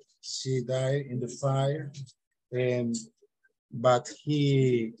she died in the fire, but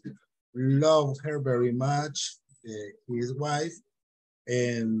he loved her very much, his wife,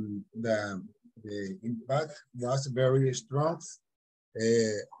 and the impact was very strong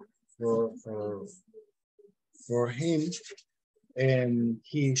for him, and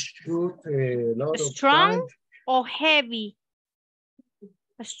he shoot a lot of strong times. o heavy.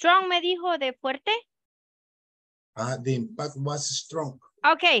 Strong me dijo de fuerte. The impact was strong.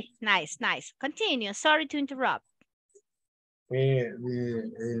 Okay, nice, nice. Continue. Sorry to interrupt. The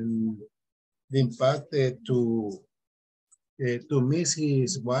impact to miss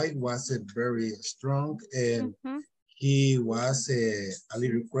his wife was very strong, and he was a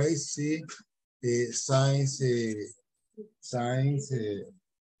little crazy. Signs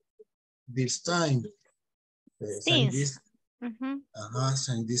this time. Since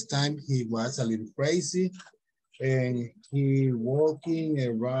this time he was a little crazy, and he walking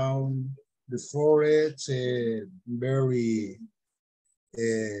around the forest very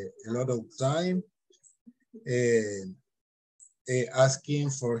a lot of time, asking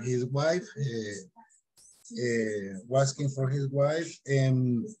for his wife,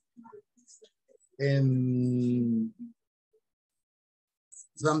 and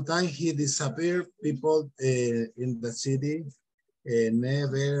sometimes he disappeared. People in the city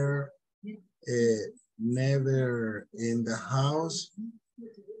never in the house,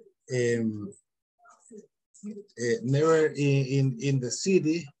 never in the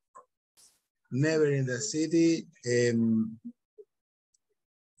city,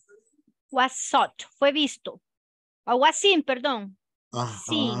 Was sought, fue visto. O was seen, perdón.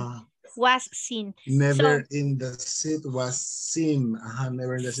 Seen. Was seen. Never in the city was seen.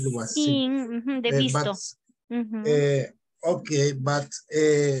 Never in the city was seen. De visto. Okay, but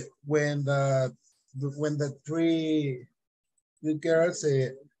when the three girls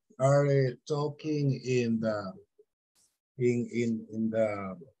are talking in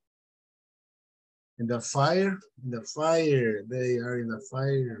the fire, they are in the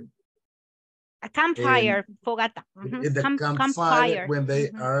fire. A campfire, fogata. In the campfire, when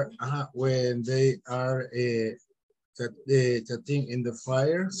they are chatting in the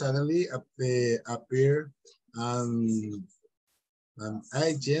fire, suddenly appear an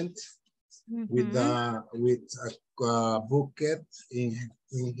agent with a bucket in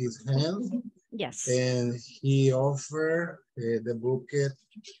his hand. Yes. And he offered the bucket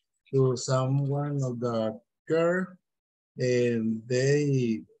to someone of the girl, and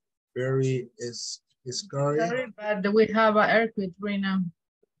they very scary. Sorry, but we have an earthquake right now.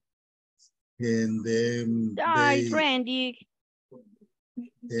 And then Randy.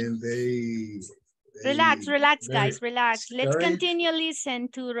 And they relax, guys, relax. Scary. Let's continue listen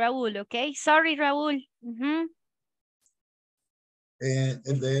to Raul, okay? Sorry, Raul. And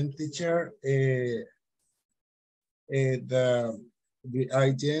then teacher, the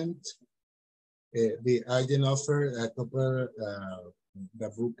agent offered a couple the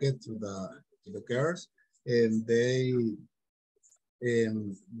bucket to the girls, and they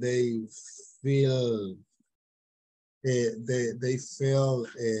feel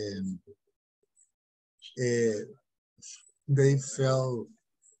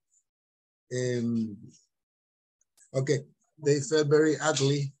okay, they felt very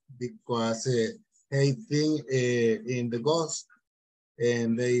ugly because hating in the ghost,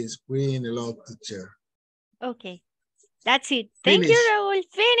 and they scream a lot, teacher. Okay, that's it. Thank you, Raúl.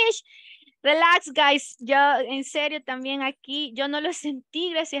 Finish. Relax, guys. Yo, en serio, también aquí, yo no lo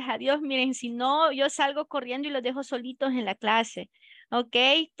sentí, gracias a Dios. Miren, si no, yo salgo corriendo y los dejo solitos en la clase. Ok,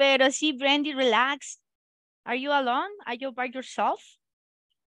 pero sí, Brandy, relax. Are you alone? Are you by yourself?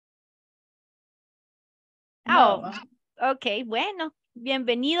 No. Oh, ok, bueno.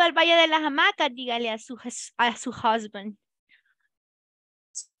 Bienvenido al Valle de las Hamacas, dígale a su husband.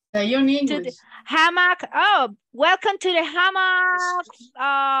 Say in English. Hammock. Oh, welcome to the hammock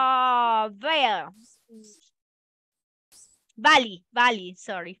valley.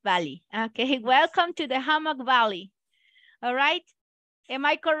 Sorry, valley. Okay, welcome to the hammock valley. All right. Am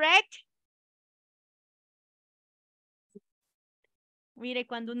I correct? Mire,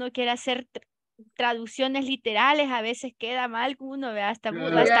 cuando uno quiere hacer traducciones literales, a veces queda mal uno, ve, hasta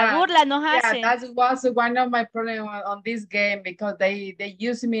burla nos hacen. Yeah, that was one of my problems on this game, because they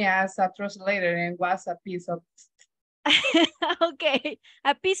use me as a translator and was a piece of okay,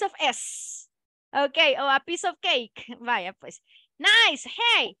 a piece of S. Okay, or a piece of cake. Vaya pues. Nice.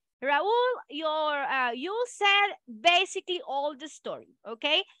 Hey, Raúl, you said basically all the story,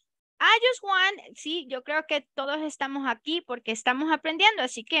 okay? I just want, sí, yo creo que todos estamos aquí porque estamos aprendiendo,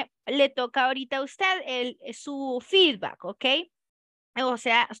 así que le toca ahorita a usted su feedback, ¿ok? O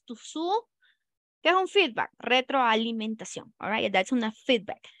sea, ¿qué es un feedback? Retroalimentación, all right? That's una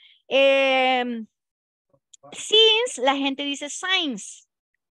feedback. Since, la gente dice science,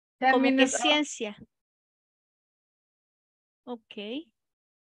 como que ciencia. Ok.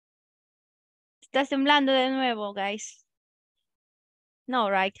 Está temblando de nuevo, guys. No,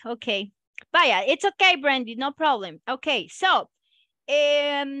 right, okay. Vaya, it's okay, Brandy, no problem. Okay, so,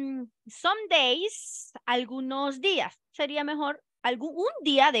 Some days, algunos días. Sería mejor un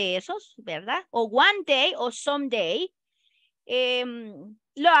día de esos, ¿verdad? O one day o someday.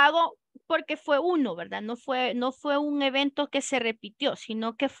 Lo hago porque fue uno, ¿verdad? No fue un evento que se repitió,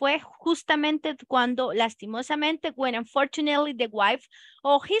 sino que fue justamente cuando, lastimosamente, when unfortunately the wife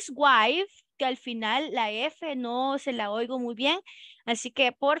o his wife, que al final la F no se la oigo muy bien, así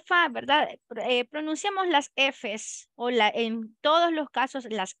que porfa, ¿verdad? Pronunciamos las Fs o en todos los casos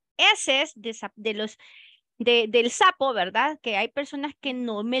las Ss del sapo, ¿verdad? Que hay personas que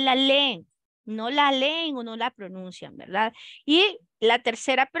no me la leen. No la leen o no la pronuncian, ¿verdad? Y la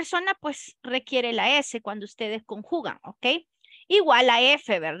tercera persona, pues, requiere la S cuando ustedes conjugan, ¿ok? Igual la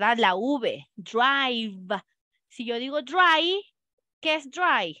F, ¿verdad? La V, drive. Si yo digo dry, ¿qué es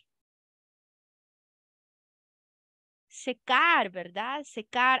dry? Secar, ¿verdad?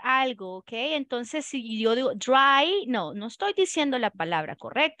 Secar algo, ¿ok? Entonces, si yo digo dry, no estoy diciendo la palabra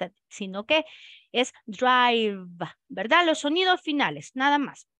correcta, sino que es drive, ¿verdad? Los sonidos finales, nada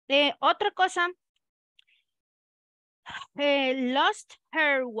más. Otra cosa, lost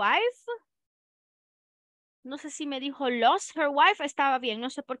her wife. No sé si me dijo lost her wife, estaba bien, no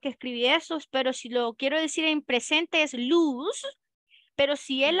sé por qué escribí eso, pero si lo quiero decir en presente es lose, pero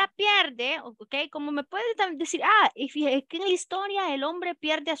si él la pierde, ok, como me puede decir, es que en la historia el hombre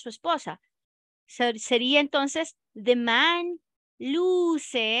pierde a su esposa, sería entonces the man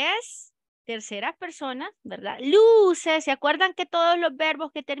loses, tercera persona, ¿verdad? Luces, ¿se acuerdan que todos los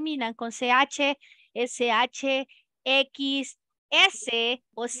verbos que terminan con CH, SH, X, S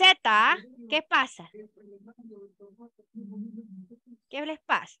o Z, ¿qué pasa? ¿Qué les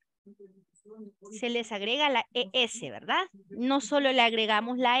pasa? Se les agrega la ES, ¿verdad? No solo le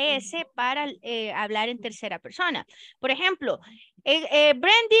agregamos la S para hablar en tercera persona. Por ejemplo,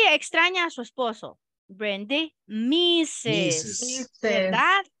 Brandy extraña a su esposo. Brandy misses,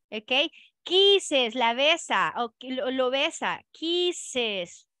 ¿verdad? Ok. Kisses, la besa, o lo besa.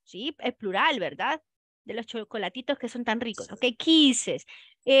 Kisses, ¿sí? Es plural, ¿verdad? De los chocolatitos que son tan ricos, ¿ok? Kisses,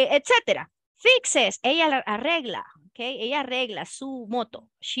 etcétera. Fixes, ella la arregla, ¿ok? Ella arregla su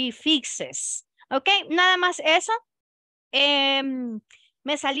moto. She fixes, ¿ok? Nada más eso.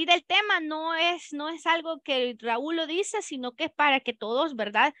 Me salí del tema, no es algo que Raúl lo dice, sino que es para que todos,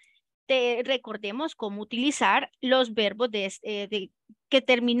 ¿verdad? Recordemos cómo utilizar los verbos que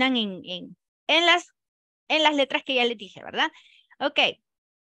terminan en las letras que ya les dije, ¿verdad? Ok.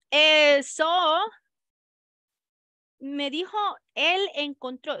 Me dijo, él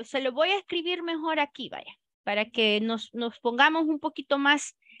encontró, se lo voy a escribir mejor aquí, vaya, para que nos pongamos un poquito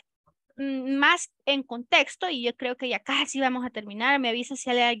más en contexto, y yo creo que ya casi vamos a terminar. Me avisa si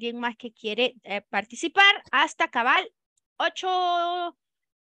hay alguien más que quiere participar hasta cabal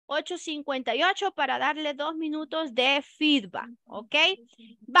 8:58 para darle 2 minutos de feedback, ¿ok?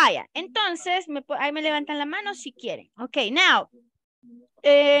 Vaya, entonces, ahí me levantan la mano si quieren. Ok, now,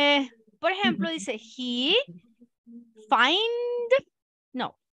 por ejemplo, dice, he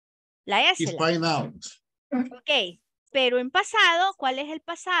la S. He find out. Ok, pero en pasado, ¿cuál es el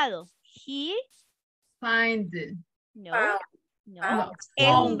pasado? He find. No. Es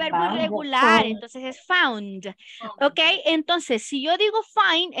un verbo irregular, entonces es found. Ok, entonces si yo digo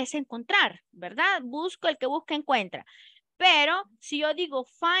find es encontrar, ¿verdad? Busco, el que busca encuentra. Pero si yo digo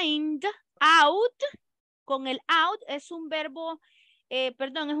find out, con el out es un verbo, es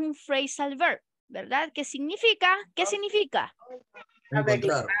un phrasal verb, ¿verdad? ¿Qué significa? ¿Qué significa?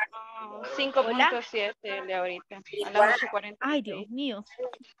 Encontrar. 5.7 de ahorita, a las 8:40. Ay, Dios mío.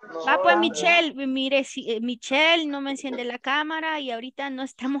 Va pues Michelle, mire, si Michelle no me enciende la cámara y ahorita no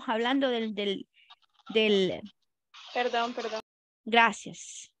estamos hablando del... Perdón.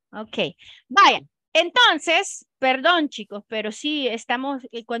 Gracias. Ok. Vayan. Entonces, perdón chicos, pero sí estamos,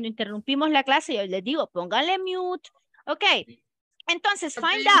 cuando interrumpimos la clase, yo les digo, pónganle mute. Ok. Entonces,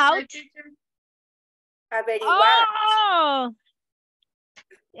 find out. Averiguar.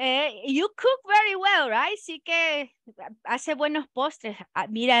 Oh, you cook very well, right? Sí que hace buenos postres.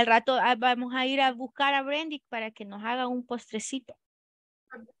 Mira, al rato vamos a ir a buscar a Brandy para que nos haga un postrecito.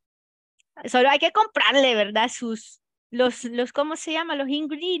 Solo hay que comprarle, ¿verdad? Los ¿cómo se llama? Los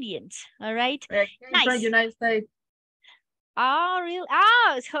ingredients, all right? Nice. United States. Oh, really?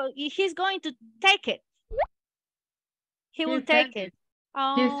 Oh, so he's going to take it. He will take it.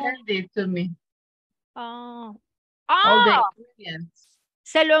 Oh. He sent it to me. Oh. All the Oh. ingredients.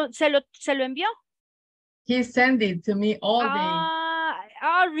 ¿Se lo envió? He sent it to me all day.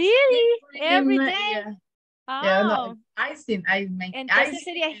 Oh, really? Every day? Yeah. Oh. Yeah, no, Entonces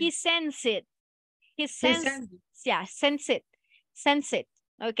sería he sends it. He sends it. Yeah, sends it. Sends it.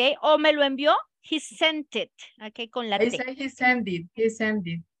 Okay. ¿O me lo envió? He sent it. Ok, con la I T. say he sent it. He sent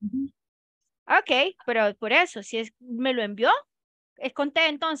it. Ok, pero por eso, si es, me lo envió, es con T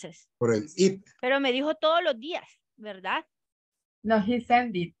entonces. Por el it. Pero me dijo todos los días, ¿verdad? No, he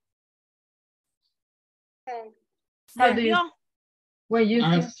sent it. Lo How do you, envió. when you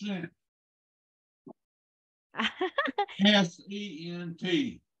I say- sent.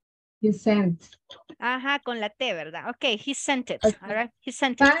 S-E-N-T. he sent. Ajá, con la T, ¿verdad? Ok, he sent it. Okay. All right, he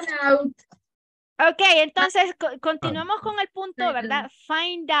sent it. Find out. Ok, entonces continuamos con el punto, ¿verdad?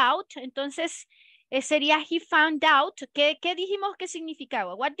 Find out. Entonces sería he found out. ¿Qué dijimos que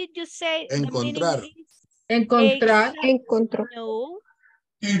significaba? What did you say? the Encontrar. meaning is? Encontrar. Encontró. No.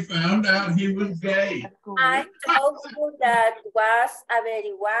 He found out he was gay. I told you that was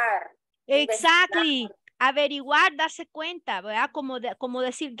averiguar. Exactly. Averiguar, darse cuenta, ¿verdad? Como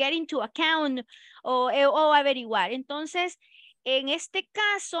decir get into account o averiguar. Entonces, en este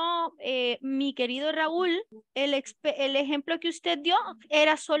caso, mi querido Raúl, el ejemplo que usted dio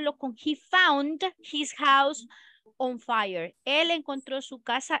era solo con he found his house on fire. Él encontró su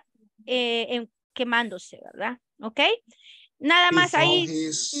casa quemándose, ¿verdad? ¿Ok? Nada más ahí.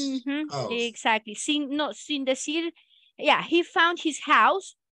 Exactly. Sin decir, yeah, he found his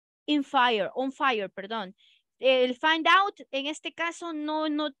house on fire, perdón. El find out en este caso no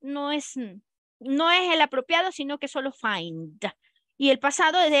es el apropiado, sino que solo find. Y el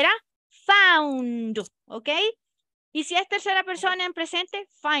pasado era found, ¿ok? Y si es tercera persona en presente,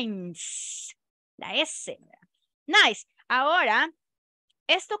 finds. La S. Nice. Ahora,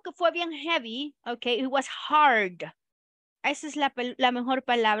 esto que fue bien heavy, ¿ok? It was hard. Esa es la mejor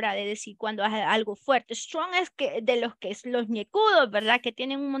palabra de decir cuando es algo fuerte. Strong es que de los ñecudos, ¿verdad? Que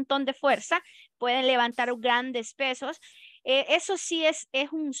tienen un montón de fuerza, pueden levantar grandes pesos. Eso sí es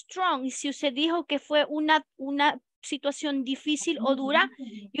un strong. Y si usted dijo que fue una situación difícil o dura,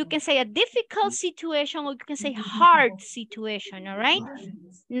 you can say a difficult situation or you can say hard situation, all right?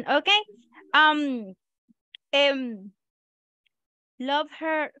 Okay? Love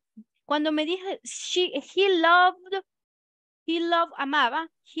her. Cuando me dije, amaba,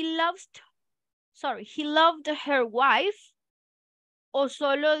 he loved her wife, o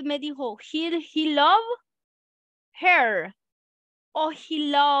solo me dijo, he loved her, o he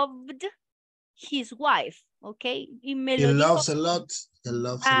loved his wife, ok, y me He lo loves dijo, a lot. He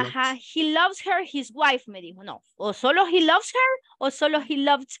loves a lot. ajá, he loves her, his wife, me dijo, no, o solo he loves her, o solo he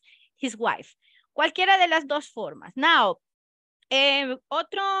loved his wife, cualquiera de las dos formas. Now,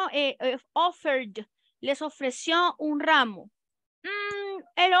 offered, les ofreció un ramo.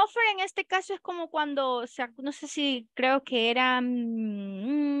 El offer en este caso es como cuando, no sé si creo que era,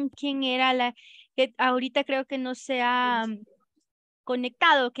 ¿quién era la que ahorita creo que no se ha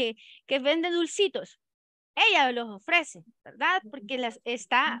conectado, que vende dulcitos? Ella los ofrece, ¿verdad? Porque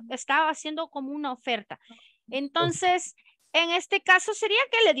estaba haciendo como una oferta. Entonces, en este caso sería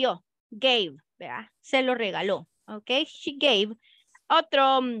que le dio, gave, ¿verdad? Se lo regaló, ¿ok? She gave.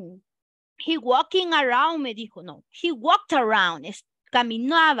 Otro, he walking around, me dijo, no, he walked around,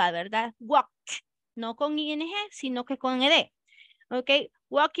 caminaba, ¿verdad? Walked, no con ing, sino que con ed, ok,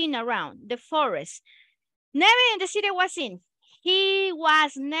 walking around the forest. Never in the city was in. He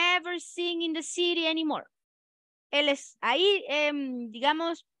was never seen in the city anymore. Él es ahí,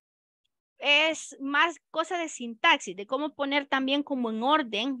 digamos, es más cosa de sintaxis, de cómo poner también como en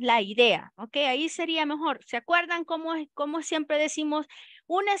orden la idea, ok, ahí sería mejor. ¿Se acuerdan cómo siempre decimos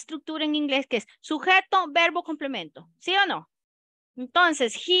una estructura en inglés que es sujeto, verbo, complemento? ¿Sí o no?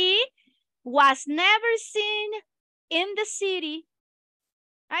 Entonces, he was never seen in the city.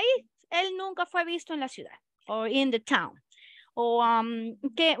 Ahí, él nunca fue visto en la ciudad. O in the town. O,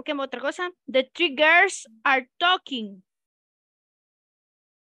 ¿qué otra cosa? The three girls are talking.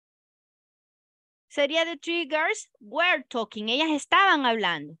 Sería the three girls were talking. Ellas estaban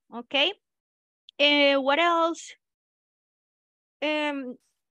hablando. ¿Ok? What else?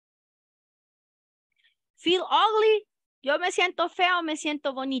 Feel ugly. Yo me siento feo, me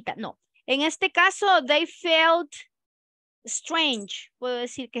siento bonita. No. En este caso, they felt strange. Puedo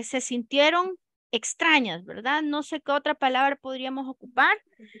decir que se sintieron extrañas, ¿verdad? No sé qué otra palabra podríamos ocupar,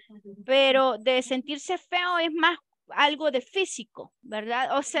 pero de sentirse feo es más algo de físico,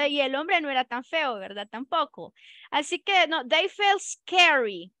 ¿verdad? O sea, y el hombre no era tan feo, ¿verdad? Tampoco. Así que, no, they felt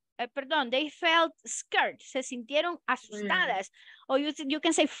scary. They felt scared. Se sintieron asustadas. O you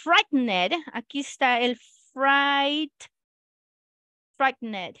can say frightened. Aquí está el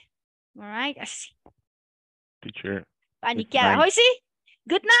frightened. All right, así. Teacher. Paniqueada. Hoy sí.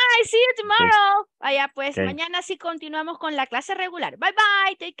 Good night. See you tomorrow. Allá pues, Okay. mañana sí continuamos con la clase regular. Bye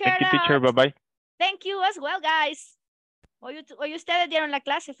bye. Take care. Thank you, teacher. Bye bye. Thank you as well, guys. Hoy ustedes dieron la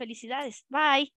clase. Felicidades. Bye.